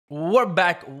We're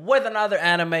back with another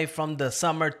anime from the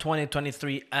summer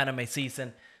 2023 anime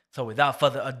season. So without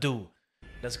further ado,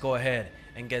 let's go ahead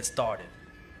and get started.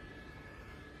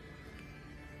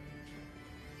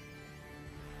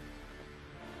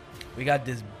 We got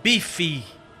this beefy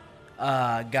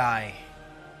guy.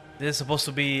 This is supposed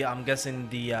to be, I'm guessing,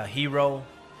 the hero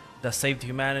that saved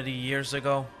humanity years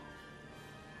ago.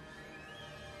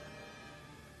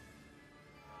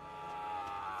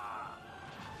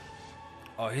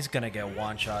 Oh, he's gonna get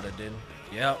one-shotted, dude.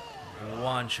 Yep,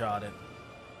 one-shotted.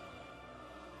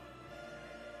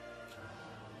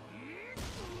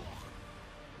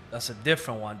 That's a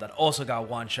different one that also got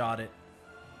one-shotted.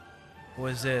 Who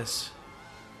is this?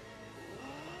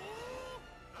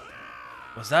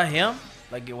 Was that him?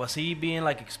 Like, was he being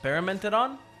like experimented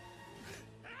on?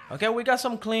 Okay, we got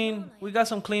some clean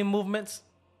movements.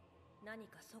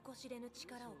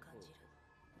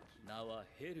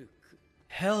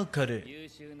 Helck. I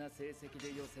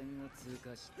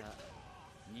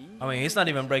mean, he's not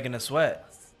even breaking a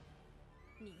sweat.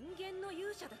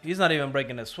 He's not even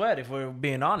breaking a sweat, if we're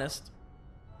being honest.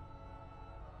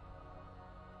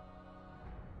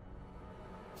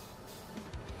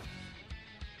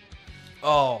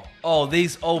 Oh,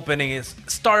 these openings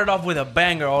started off with a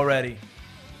banger already.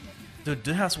 Dude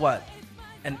has what?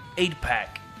 An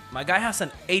 8-pack. My guy has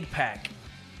an 8-pack.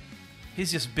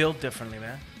 He's just built differently,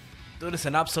 man. Dude is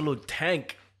an absolute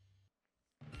tank.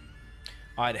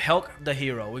 Alright, Helck the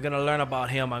hero. We're gonna learn about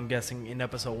him, I'm guessing, in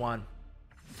episode 1.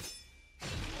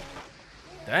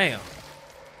 Damn.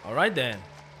 Alright then.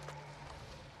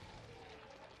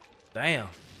 Damn.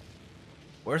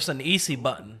 Where's an easy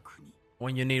button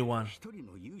when you need one?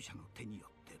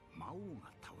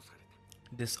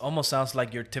 This almost sounds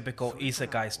like your typical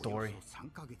isekai story.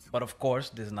 But of course,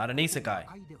 this is not an isekai.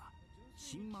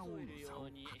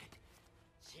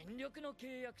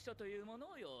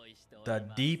 The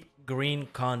deep green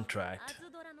contract.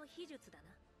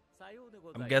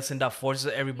 I'm guessing that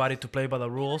forces everybody to play by the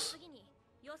rules.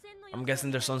 I'm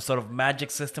guessing there's some sort of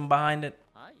magic system behind it.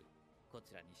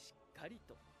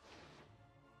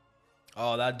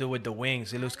 Oh, that dude with the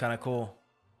wings, he looks kind of cool.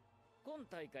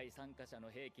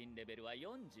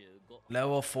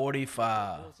 Level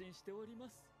 45.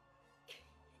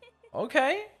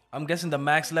 Okay, I'm guessing the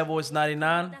max level is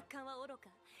 99.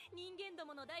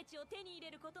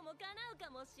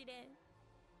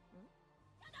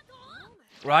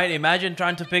 Right, imagine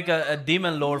trying to pick a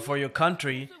demon lord for your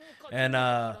country, and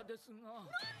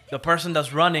the person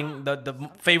that's running, the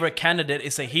favorite candidate,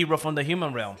 is a hero from the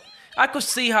human realm. I could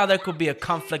see how there could be a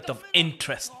conflict of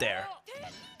interest there.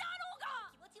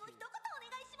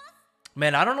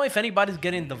 Man, I don't know if anybody's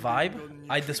getting the vibe.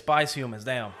 I despise humans,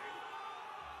 damn.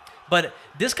 But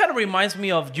this kind of reminds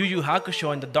me of Yu Yu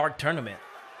Hakusho in the Dark Tournament.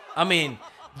 I mean,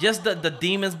 just the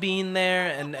demons being there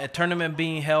and a tournament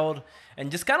being held, and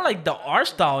just kind of like the art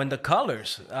style and the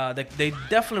colors. They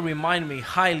definitely remind me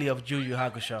highly of Yu Yu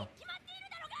Hakusho.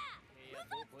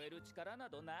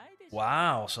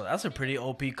 Wow, so that's a pretty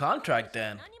OP contract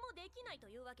then.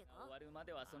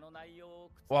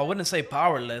 Well, I wouldn't say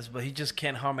powerless, but he just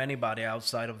can't harm anybody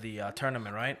outside of the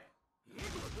tournament, right?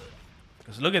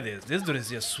 Because look at this. This dude is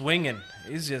just swinging.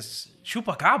 He's just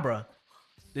chupacabra.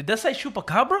 Did that say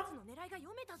chupacabra?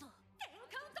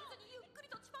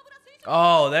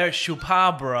 Oh, there's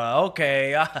chupabra.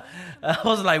 Okay. I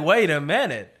was like, wait a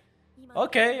minute.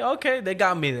 Okay. They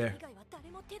got me there.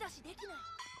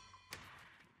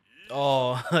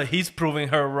 Oh, he's proving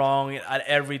her wrong at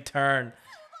every turn.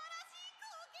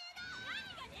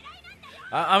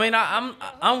 I mean,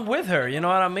 I'm with her, you know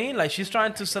what I mean? Like, she's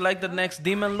trying to select the next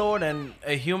demon lord and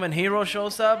a human hero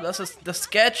shows up. That's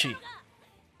sketchy.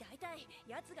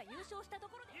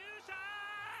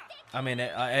 I mean,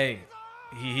 hey,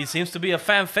 he seems to be a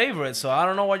fan favorite, so I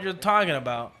don't know what you're talking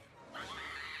about.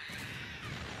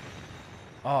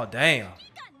 Oh, damn.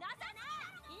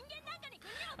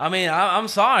 I mean, I'm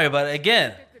sorry, but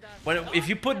again, if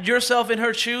you put yourself in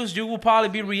her shoes, you will probably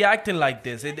be reacting like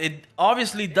this. It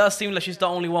obviously does seem like she's the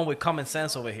only one with common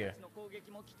sense over here.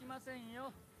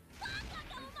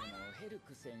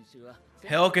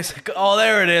 Helck is, oh,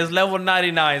 there it is, level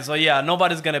 99. So yeah,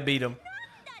 nobody's gonna beat him.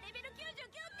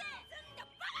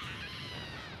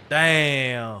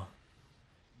 Damn.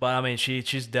 But I mean,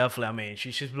 she's definitely, I mean,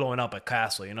 she's blowing up a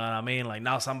castle. You know what I mean? Like,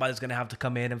 now somebody's gonna have to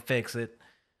come in and fix it.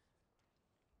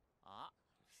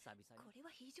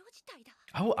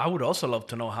 I would also love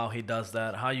to know how he does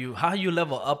that. How you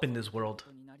level up in this world.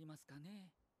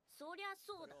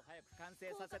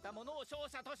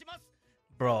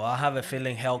 Bro, I have a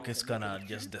feeling Helck is gonna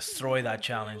just destroy that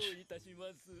challenge.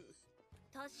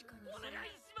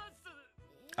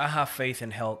 I have faith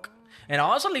in Helck. And I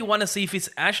also want to see if he's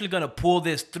actually going to pull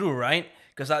this through, right?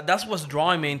 Because that's what's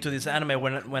drawing me into this anime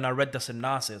when I read the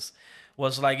synopsis.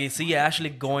 Was like, is he actually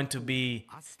going to be,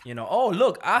 you know, oh,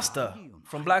 look, Asta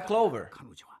from Black Clover.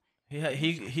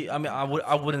 I mean,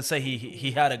 I wouldn't say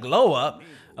he had a glow up.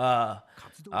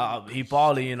 He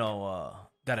probably, you know,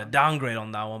 got a downgrade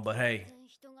on that one, but hey.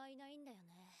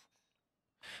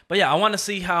 But yeah, I want to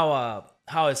see how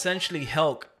essentially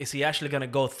Helck, is he actually going to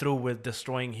go through with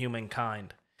destroying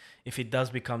humankind if he does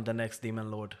become the next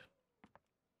Demon Lord.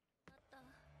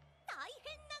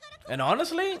 And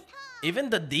honestly,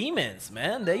 even the demons,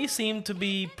 man, they seem to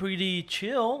be pretty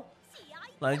chill.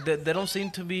 Like, they don't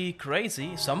seem to be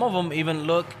crazy. Some of them even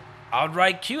look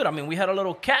outright cute. I mean, we had a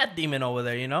little cat demon over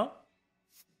there, you know?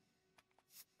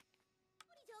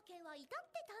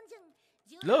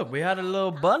 Look, we had a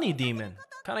little bunny demon.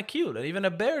 Kind of cute. And even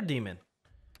a bear demon.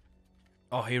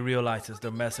 Oh, he realizes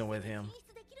they're messing with him.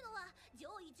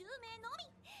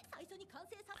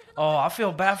 Oh, I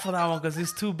feel bad for that one because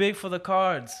he's too big for the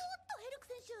cards.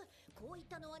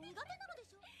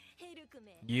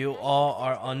 You all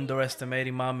are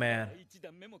underestimating my man.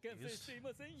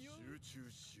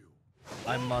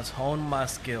 I must hone my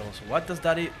skills. What does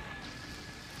that eat?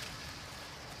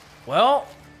 Well,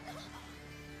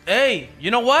 hey,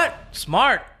 you know what?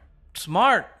 Smart.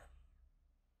 Smart.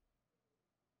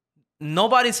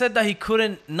 Nobody said that he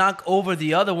couldn't knock over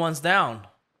the other ones down.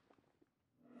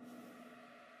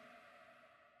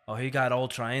 Oh, he got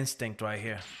Ultra Instinct right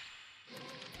here.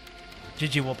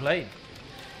 GG will play.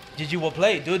 GG will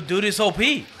play. Dude is OP.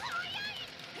 He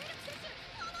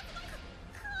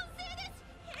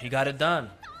got it done.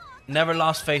 Never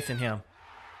lost faith in him.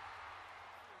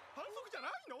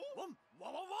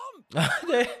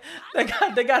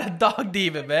 they got a dog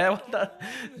demon, man. What the,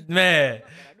 man.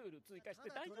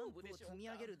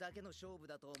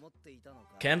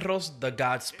 Kenro's the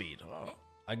Godspeed. Oh,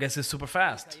 I guess it's super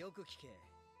fast.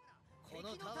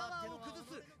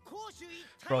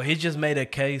 Bro, he just made a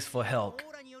case for Helck.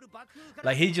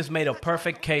 Like, he just made a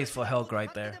perfect case for Helck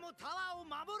right there.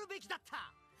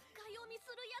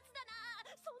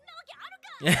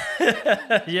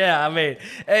 Yeah, I mean,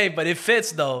 hey, but it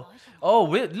fits though. Oh,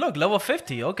 look, level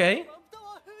 50, okay.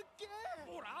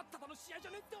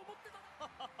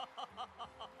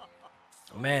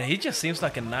 Man, he just seems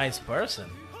like a nice person.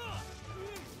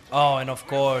 Oh, and of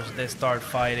course, they start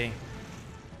fighting.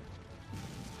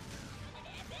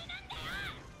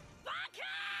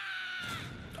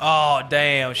 Oh,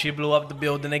 damn, she blew up the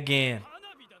building again.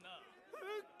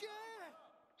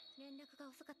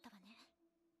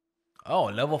 Oh,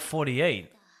 level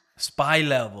 48. Spy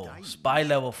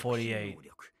level 48.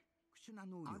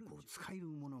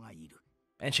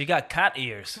 And she got cat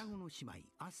ears.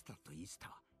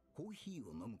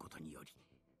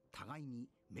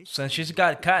 Since she's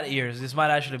got cat ears, this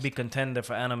might actually be contender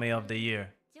for anime of the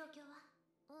year.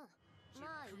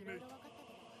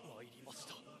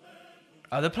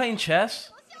 Are they playing chess?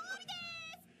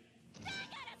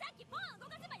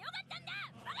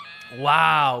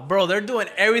 Wow, bro, they're doing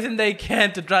everything they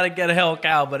can to try to get Helck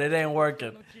out, but it ain't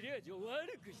working.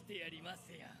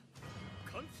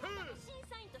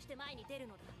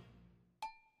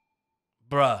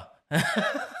 Bruh.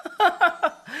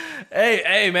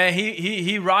 Hey, man,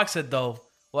 he rocks it though.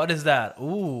 What is that?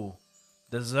 Ooh,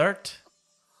 dessert.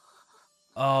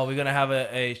 Oh, we're gonna have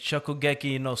a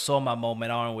Shokugeki no Soma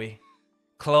moment, aren't we?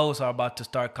 Clothes are about to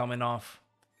start coming off.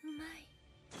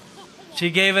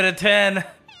 She gave it a 10.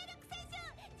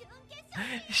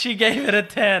 She gave it a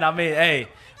 10. I mean, hey,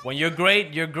 when you're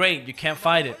great, you're great. You can't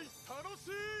fight it.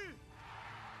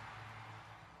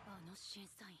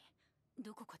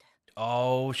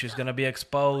 Oh, she's gonna be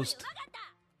exposed.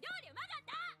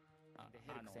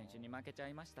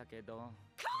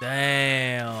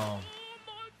 Damn.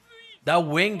 That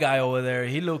wing guy over there,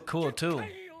 he looked cool too.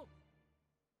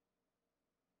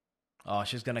 Oh,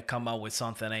 she's gonna come out with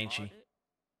something, ain't she?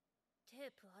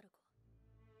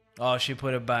 Oh, she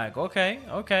put it back. Okay,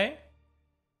 okay.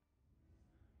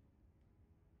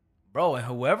 Bro, and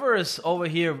whoever is over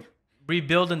here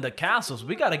rebuilding the castles,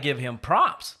 we gotta give him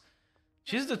props.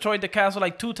 She's destroyed the castle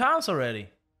like 2 times already.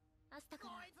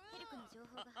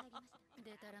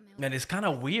 And it's kind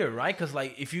of weird, right? Because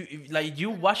like if you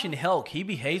watching Helck, he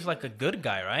behaves like a good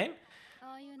guy, right?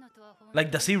 Like,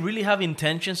 does he really have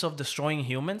intentions of destroying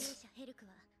humans?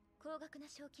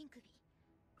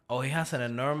 Oh, he has an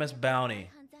enormous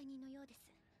bounty.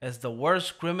 As the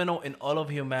worst criminal in all of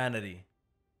humanity.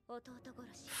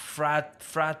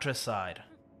 Fratricide.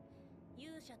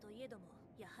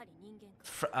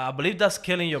 I believe that's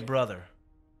killing your brother.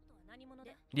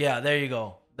 Yeah, there you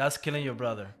go. That's killing your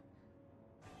brother.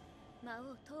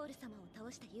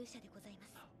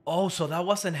 Oh, so that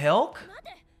wasn't Helck?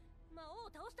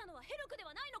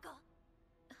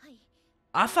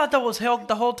 I thought that was Helck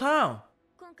the whole time.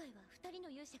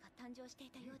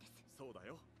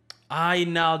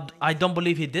 I don't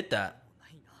believe he did that.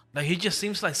 Like, he just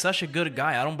seems like such a good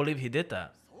guy. I don't believe he did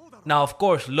that. Now, of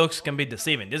course, looks can be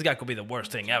deceiving. This guy could be the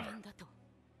worst thing ever.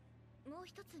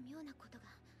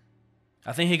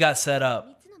 I think he got set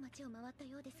up.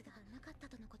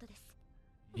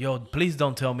 Yo, please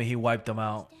don't tell me he wiped them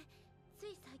out.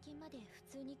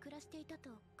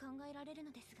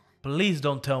 Please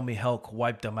don't tell me Helck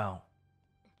wiped them out.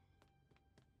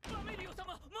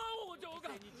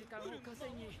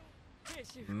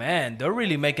 Man, they're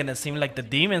really making it seem like the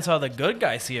demons are the good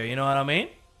guys here, you know what I mean?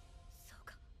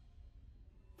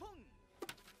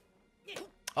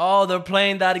 Oh, they're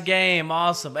playing that game.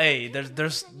 Awesome. Hey,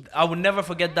 I would never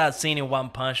forget that scene in One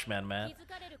Punch Man, man.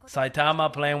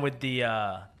 Saitama playing with the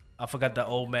I forgot the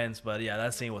old man's, but yeah,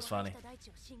 that scene was funny.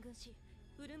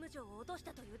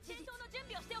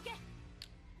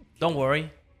 Don't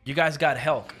worry, you guys got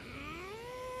Helck.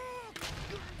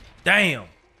 Damn.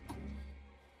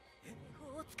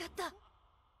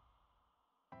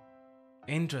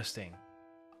 Interesting.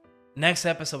 Next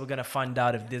episode, we're gonna find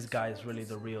out if this guy is really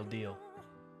the real deal.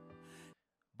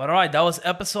 But alright, that was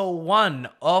episode 1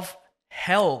 of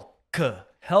Helck.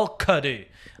 Helck.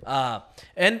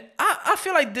 And I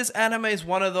feel like this anime is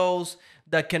one of those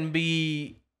that can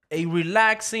be a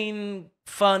relaxing,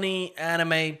 funny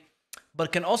anime,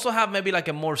 but can also have maybe like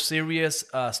a more serious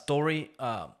story.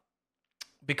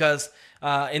 Because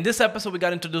in this episode, we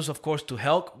got introduced, of course, to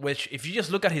Helck, which if you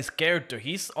just look at his character,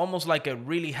 he's almost like a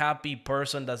really happy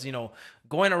person that's, you know,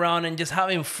 going around and just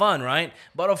having fun, right?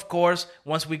 But of course,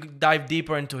 once we dive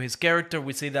deeper into his character,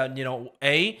 we see that, you know,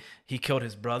 he killed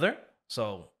his brother.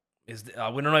 So we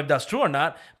don't know if that's true or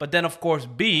not. But then, of course,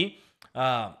 B,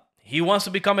 he wants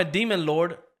to become a demon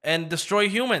lord and destroy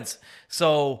humans.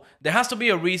 So there has to be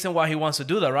a reason why he wants to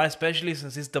do that, right? Especially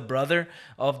since he's the brother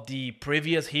of the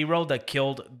previous hero that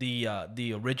killed the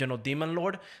original demon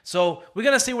lord. So we're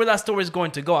gonna see where that story is going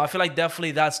to go. I feel like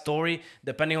definitely that story,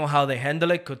 depending on how they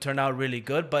handle it, could turn out really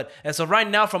good. But as of right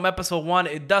now, from episode 1,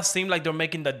 it does seem like they're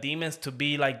making the demons to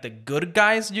be like the good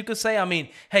guys, you could say. I mean,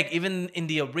 heck, even in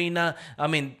the arena, I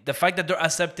mean, the fact that they're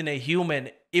accepting a human,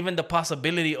 even the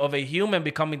possibility of a human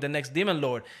becoming the next demon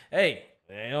lord, hey,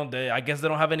 you know, I guess they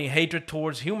don't have any hatred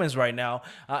towards humans right now.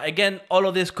 Again, all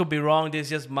of this could be wrong. This is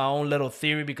just my own little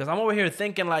theory, because I'm over here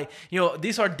thinking like, you know,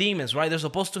 these are demons, right? They're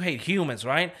supposed to hate humans,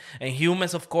 right? And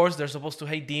humans, of course, they're supposed to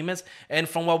hate demons. And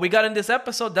from what we got in this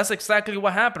episode, that's exactly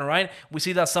what happened, right? We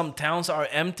see that some towns are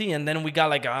empty, and then we got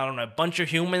like, I don't know, a bunch of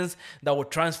humans that will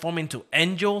transform into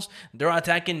angels. They're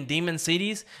attacking demon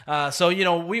cities. So, you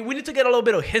know, we need to get a little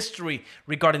bit of history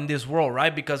regarding this world,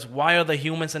 right? Because why are the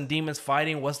humans and demons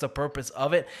fighting? What's the purpose of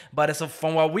it? But as of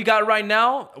from what we got right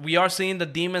now, we are seeing the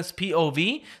demons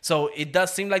POV, so it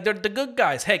does seem like they're the good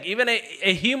guys. Heck, even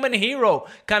a human hero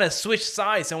kind of switched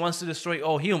sides and wants to destroy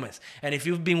all humans. And if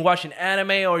you've been watching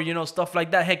anime or, you know, stuff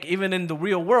like that, heck, even in the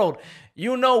real world,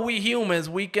 you know, we humans,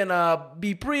 we can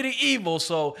be pretty evil.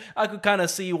 So I could kind of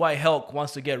see why Helck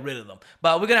wants to get rid of them.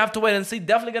 But we're going to have to wait and see.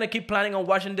 Definitely going to keep planning on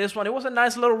watching this one. It was a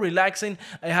nice little relaxing.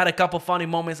 I had a couple funny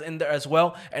moments in there as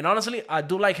well. And honestly, I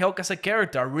do like Helck as a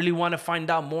character. I really want to find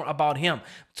out more about him.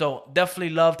 So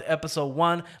definitely loved episode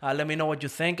 1. Let me know what you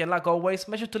think. And like always,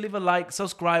 make sure to leave a like,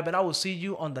 subscribe, and I will see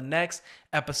you on the next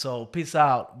episode. Peace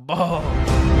out.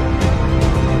 Bye.